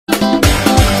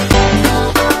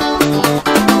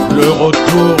Le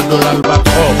retour de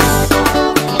l'albatros.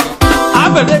 Ah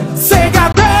ben, c'est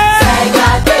gâté. C'est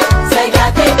gâté, c'est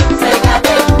gâté, c'est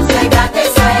gâté, c'est gâté,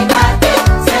 c'est gâté,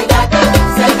 c'est gâté,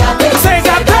 c'est gâté, C'est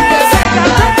gâté. c'est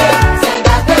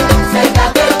gâté, c'est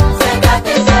gâté, c'est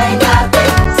gâté, c'est gâté,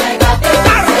 c'est gâté,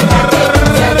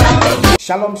 c'est gâté.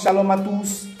 Shalom, shalom à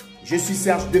tous. Je suis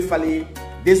Serge Defalé.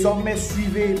 Désormais,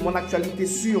 suivez mon actualité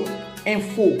sur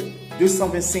Info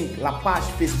 225, la page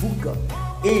Facebook,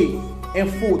 et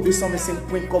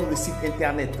info225.com, le site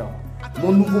internet.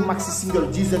 Mon nouveau maxi single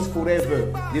Jesus Forever,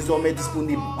 désormais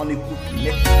disponible en écoute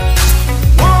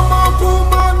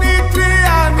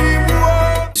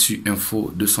Sur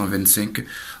Info 225,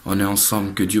 on est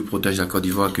ensemble. Que Dieu protège la Côte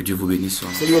d'Ivoire, que Dieu vous bénisse.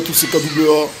 Salut à tous, c'est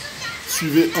KWA.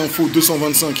 Suivez Info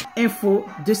 225.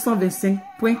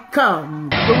 info225.com.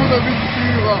 Je vous invite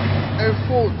sur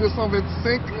Info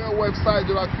 225, le website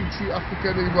de la culture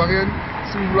africaine et ivoirienne.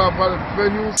 Si vous voulez avoir le vrai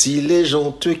news. Si les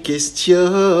gens te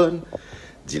questionnent,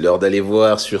 dis-leur d'aller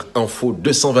voir sur Info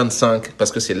 225,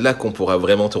 parce que c'est là qu'on pourra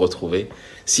vraiment te retrouver,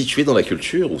 si tu es dans la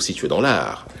culture ou si tu es dans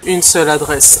l'art. Une seule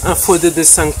adresse,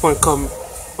 info225.com.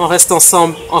 On reste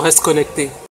ensemble, on reste connecté.